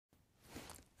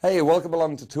Hey, welcome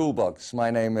along to Toolbox. My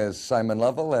name is Simon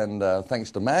Lovell, and thanks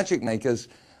to Magic Makers,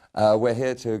 we're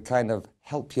here to kind of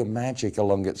help your magic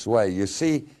along its way. You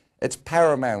see, it's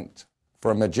paramount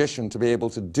for a magician to be able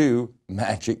to do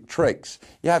magic tricks.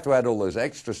 You have to add all those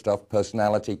extra stuff,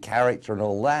 personality, character, and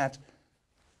all that.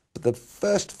 But the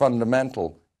first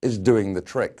fundamental is doing the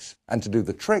tricks. And to do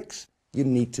the tricks, you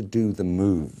need to do the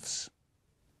moves.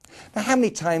 Now, how many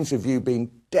times have you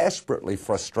been desperately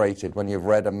frustrated when you've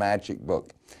read a magic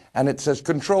book and it says,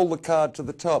 control the card to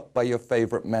the top by your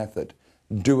favorite method,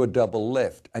 do a double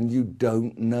lift, and you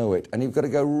don't know it, and you've got to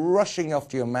go rushing off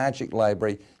to your magic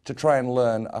library to try and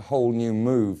learn a whole new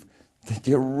move that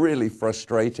you're really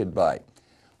frustrated by?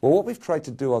 Well, what we've tried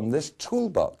to do on this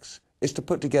toolbox is to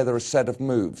put together a set of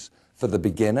moves for the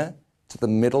beginner, to the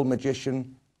middle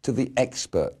magician, to the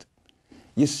expert.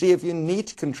 You see, if you need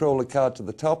to control a card to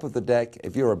the top of the deck,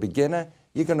 if you're a beginner,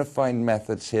 you're going to find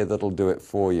methods here that'll do it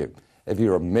for you. If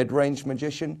you're a mid-range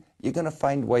magician, you're going to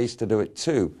find ways to do it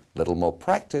too. A little more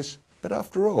practice, but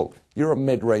after all, you're a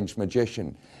mid-range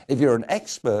magician. If you're an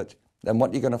expert, then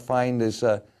what you're going to find is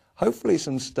hopefully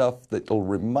some stuff that'll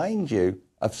remind you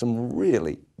of some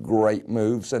really great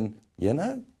moves, and you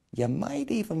know, you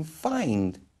might even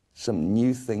find some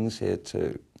new things here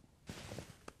too.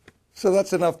 So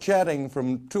that's enough chatting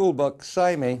from Toolbox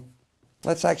Simon.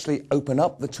 Let's actually open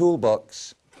up the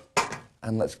toolbox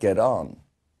and let's get on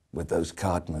with those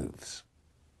card moves.